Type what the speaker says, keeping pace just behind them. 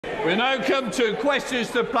We now come to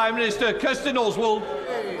questions to Prime Minister Kirsten Oswald.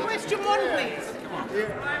 Question 1, please.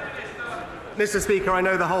 Mr. Speaker, I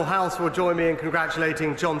know the whole House will join me in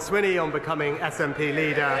congratulating John Swinney on becoming SNP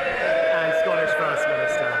leader and Scottish First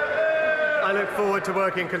Minister. I look forward to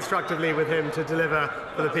working constructively with him to deliver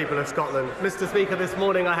for the people of Scotland. Mr. Speaker, this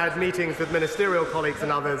morning I had meetings with ministerial colleagues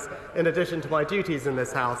and others. In addition to my duties in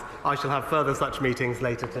this House, I shall have further such meetings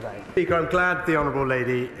later today. Speaker, I'm glad the Honourable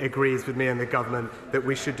Lady agrees with me and the Government that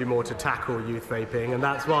we should do more to tackle youth vaping, and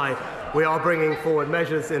that's why we are bringing forward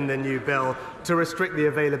measures in the new bill to restrict the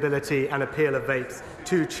availability and appeal of vapes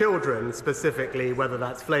to children specifically, whether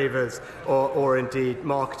that's flavours or indeed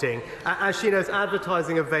marketing. As she knows,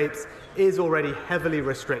 advertising of vapes is already heavily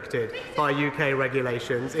restricted by UK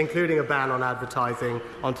regulations, including a ban on advertising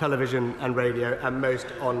on television and radio and most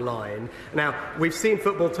online. Now, we've seen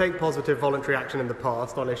football take positive voluntary action in the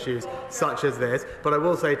past on issues such as this, but I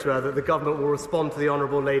will say to her that the Government will respond to the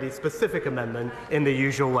Honourable Lady's specific amendment in the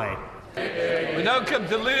usual way. We now come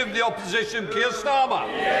to Leader of the Opposition, Keir Starmer.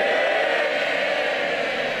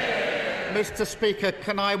 Mr. Speaker,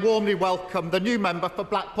 can I warmly welcome the new member for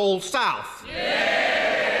Blackpool South?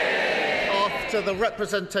 After the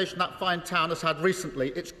representation that fine town has had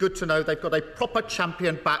recently, it's good to know they've got a proper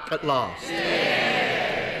champion back at last.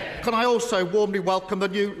 Can I also warmly welcome the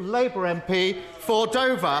new Labour MP for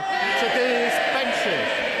Dover to these benches?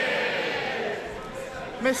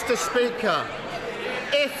 Mr. Speaker,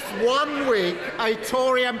 if 1 week a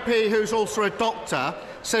Tory MP who's also a doctor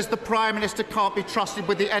says the Prime Minister can't be trusted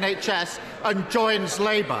with the NHS and joins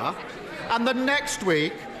Labour, and the next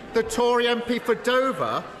week the Tory MP for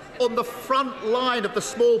Dover, on the front line of the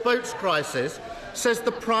small boats crisis, says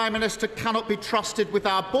the Prime Minister cannot be trusted with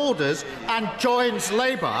our borders and joins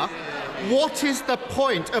Labour, what is the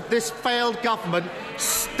point of this failed government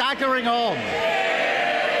staggering on?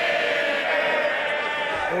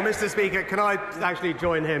 Well, Mr. Speaker, can I actually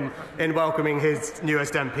join him in welcoming his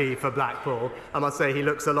newest MP for Blackpool? I must say he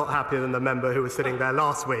looks a lot happier than the member who was sitting there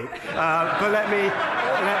last week. But let me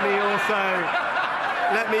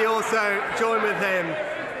also join with him,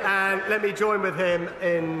 and let me join with him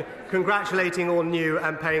in congratulating all new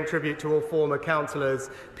and paying tribute to all former councillors,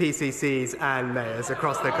 PCCs and mayors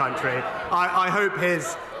across the country. I hope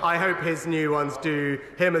his new ones do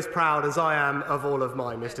him as proud as I am of all of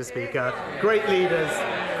mine, Mr. Speaker. Great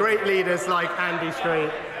leaders like Andy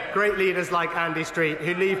Street,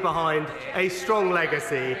 who leave behind a strong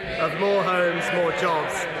legacy of more homes, more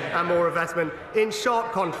jobs and more investment, in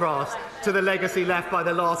sharp contrast to the legacy left by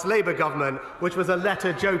the last Labour government, which was a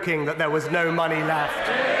letter joking that there was no money left.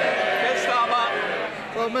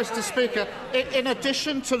 Well, Mr. Speaker, in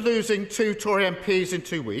addition to losing 2 Tory MPs in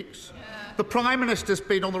 2 weeks, the Prime Minister's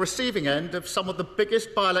been on the receiving end of some of the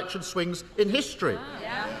biggest by-election swings in history.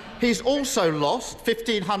 He's also lost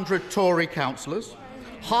 1,500 Tory councillors,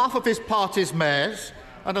 half of his party's mayors,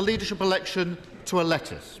 and a leadership election to a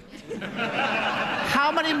lettuce.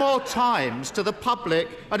 How many more times do the public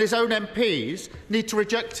and his own MPs need to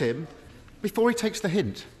reject him before he takes the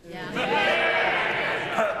hint?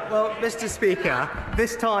 Well, Mr. Speaker,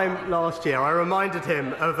 this time last year I reminded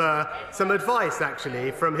him of some advice,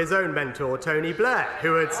 actually, from his own mentor, Tony Blair,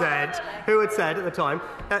 who had said at the time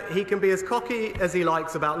he can be as cocky as he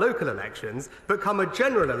likes about local elections, but come a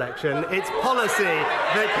general election, it's policy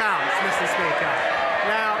that counts, Mr. Speaker.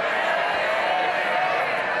 Now,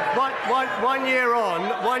 one year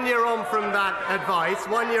on from that advice,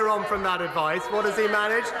 what has he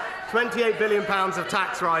managed? £28 billion of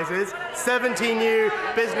tax rises, 70 new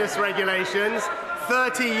business regulations,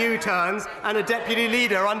 30 U-turns and a deputy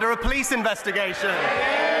leader under a police investigation.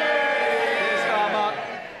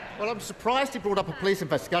 Well, I'm surprised he brought up a police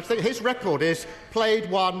investigation. I think his record is played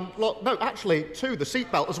 1, no, actually 2, the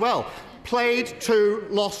seatbelt as well. Played 2,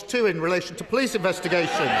 lost 2 in relation to police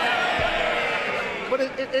investigation. But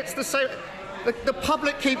it's the same. The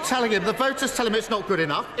public keep telling him, the voters tell him it's not good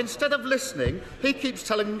enough. Instead of listening, he keeps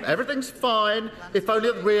telling them everything's fine if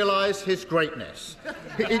only they realise his greatness.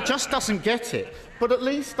 He just doesn't get it. But at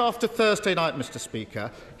least after Thursday night, Mr.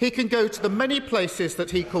 Speaker, he can go to the many places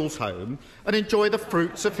that he calls home and enjoy the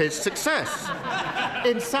fruits of his success.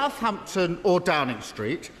 In Southampton or Downing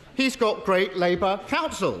Street, he's got great Labour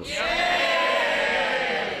councils.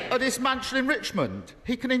 At his mansion in Richmond,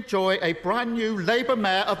 he can enjoy a brand new Labour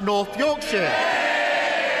mayor of North Yorkshire.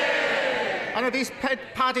 And at his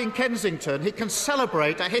pad in Kensington, he can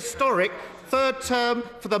celebrate a historic 3rd term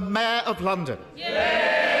for the Mayor of London.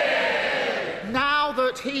 Now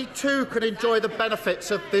that he too can enjoy the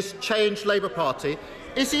benefits of this changed Labour Party,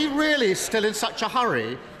 is he really still in such a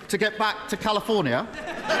hurry to get back to California?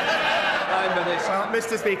 Prime Minister. Well,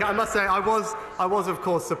 Mr. Speaker, I must say I was of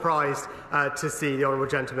course surprised to see the honourable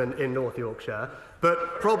gentleman in North Yorkshire,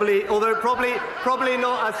 but probably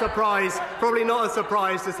not as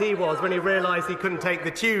surprised as he was when he realised he couldn't take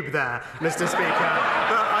the tube there, Mr. Speaker.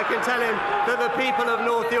 But I can tell him that the people of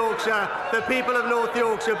North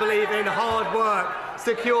Yorkshire believe in hard work,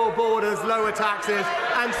 secure borders, lower taxes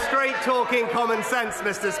and straight-talking common sense,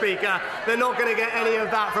 Mr. Speaker. They're not going to get any of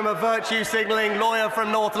that from a virtue-signalling lawyer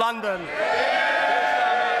from North London.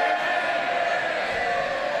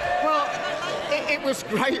 Well, it was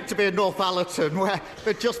great to be in Northallerton, where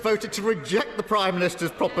they just voted to reject the Prime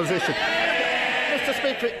Minister's proposition. Mr.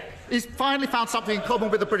 Speaker, he's finally found something in common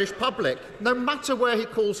with the British public. No matter where he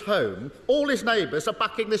calls home, all his neighbours are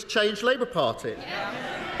backing this changed Labour Party.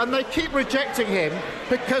 And they keep rejecting him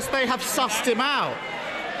because they have sussed him out.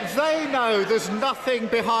 They know there's nothing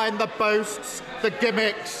behind the boasts, the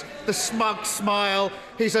gimmicks, the smug smile.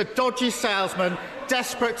 He's a dodgy salesman,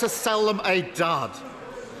 desperate to sell them a dud.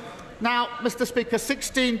 Now, Mr. Speaker,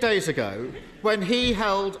 16 days ago, when he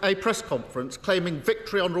held a press conference claiming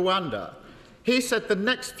victory on Rwanda, he said the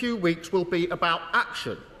next few weeks will be about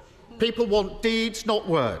action. People want deeds, not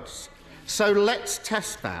words. So let's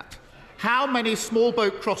test that. How many small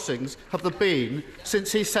boat crossings have there been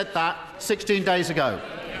since he said that 16 days ago?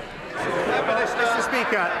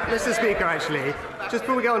 Mr. Speaker, actually, just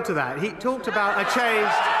before we go on to that, he talked about a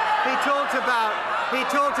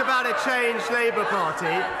changed Labour Party.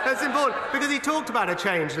 That's important because he talked about a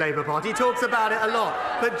changed Labour Party. He talks about it a lot.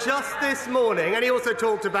 But just this morning, and he also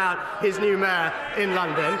talked about his new mayor in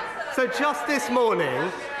London. So just this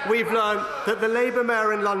morning, we've learned that the Labour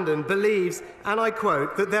mayor in London believes, and I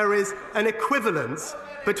quote, that there is an equivalence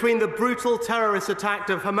between the brutal terrorist attack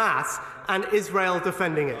of Hamas and Israel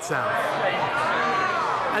defending itself.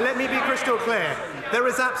 And let me be crystal clear, there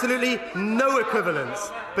is absolutely no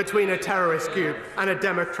equivalence between a terrorist coup and a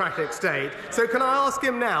democratic state. So can I ask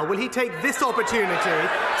him now, will he take this opportunity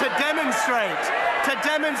to demonstrate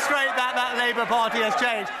that that Labour Party has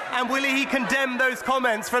changed? And will he condemn those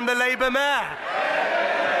comments from the Labour mayor?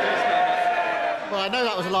 Well, I know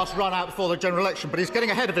that was the last run out before the general election, but he's getting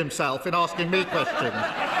ahead of himself in asking me questions.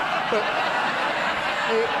 But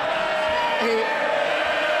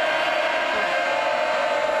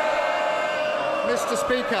Mr.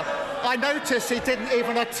 Speaker, I notice he didn't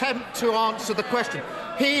even attempt to answer the question.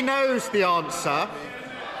 He knows the answer.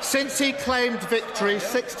 Since he claimed victory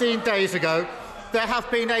 16 days ago, there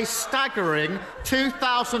have been a staggering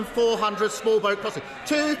 2,400 small boat crossings.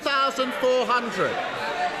 2,400!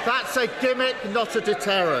 That's a gimmick, not a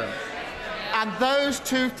deterrent. And those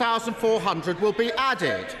 2,400 will be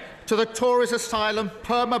added to the Tories' asylum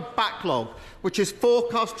perma-backlog, which is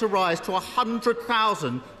forecast to rise to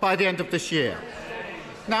 100,000 by the end of this year.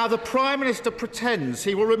 Now, the Prime Minister pretends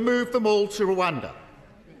he will remove them all to Rwanda,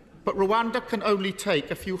 but Rwanda can only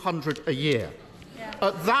take a few hundred a year.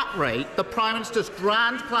 At that rate, the Prime Minister's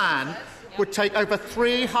grand plan would take over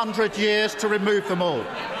 300 years to remove them all.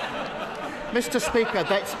 Mr. Speaker,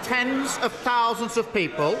 that's tens of thousands of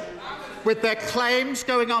people with their claims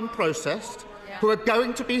going unprocessed, who are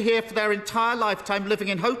going to be here for their entire lifetime living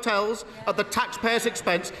in hotels at the taxpayers'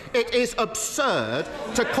 expense. It is absurd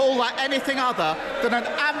to call that anything other than an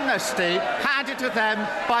amnesty handed to them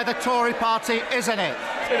by the Tory party, isn't it?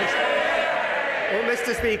 Well,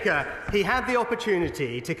 Mr. Speaker, he had the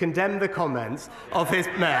opportunity to condemn the comments of his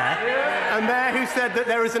mayor, a mayor who said that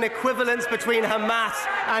there is an equivalence between Hamas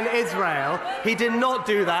and Israel. He did not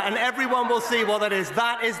do that, and everyone will see what that is.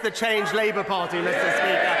 That is the changed Labour Party, Mr.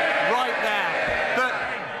 Speaker, right there. But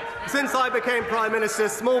since I became Prime Minister,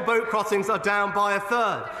 small boat crossings are down by a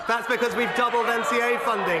third. That's because we've doubled NCA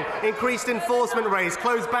funding, increased enforcement rates,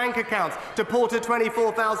 closed bank accounts, deported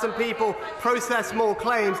 24,000 people, processed more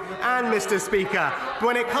claims, and, Mr. Speaker,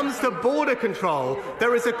 when it comes to border control,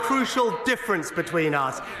 there is a crucial difference between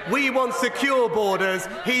us. We want secure borders.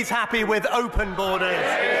 He's happy with open borders.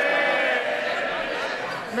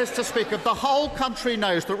 Mr. Speaker, the whole country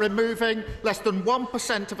knows that removing less than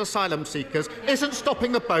 1% of asylum seekers isn't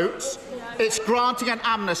stopping the boats, it's granting an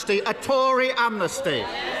amnesty, a Tory amnesty.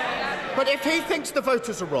 But if he thinks the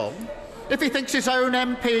voters are wrong, if he thinks his own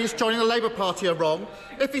MPs joining the Labour Party are wrong,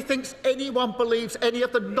 if he thinks anyone believes any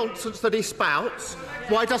of the nonsense that he spouts,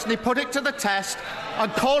 why doesn't he put it to the test and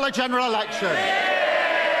call a general election?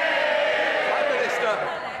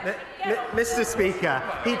 Mr. Speaker,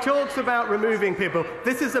 he talks about removing people.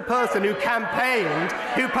 This is a person who campaigned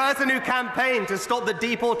to stop the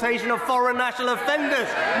deportation of foreign national offenders,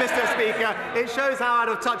 Mr. Speaker. It shows how out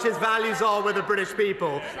of touch his values are with the British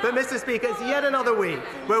people. But, Mr. Speaker, it's yet another week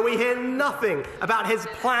where we hear nothing about his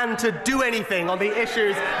plan to do anything on the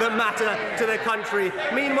issues that matter to the country.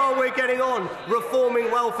 Meanwhile, we're getting on, reforming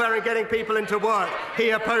welfare and getting people into work. He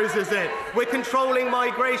opposes it. We're controlling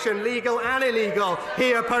migration, legal and illegal.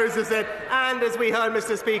 He opposes it. And as we heard,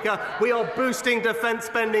 Mr. Speaker, we are boosting defence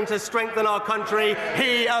spending to strengthen our country.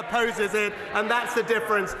 He opposes it. And that's the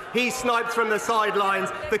difference. He snipes from the sidelines.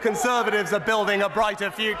 The Conservatives are building a brighter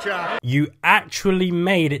future. You actually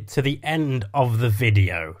made it to the end of the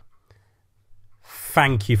video.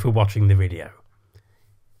 Thank you for watching the video.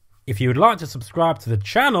 If you would like to subscribe to the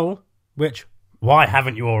channel, which, why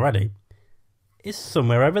haven't you already, is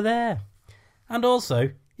somewhere over there. And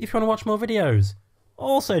also, if you want to watch more videos,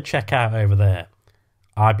 also check out over there.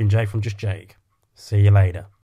 I've been Jake from Just Jake. See you later.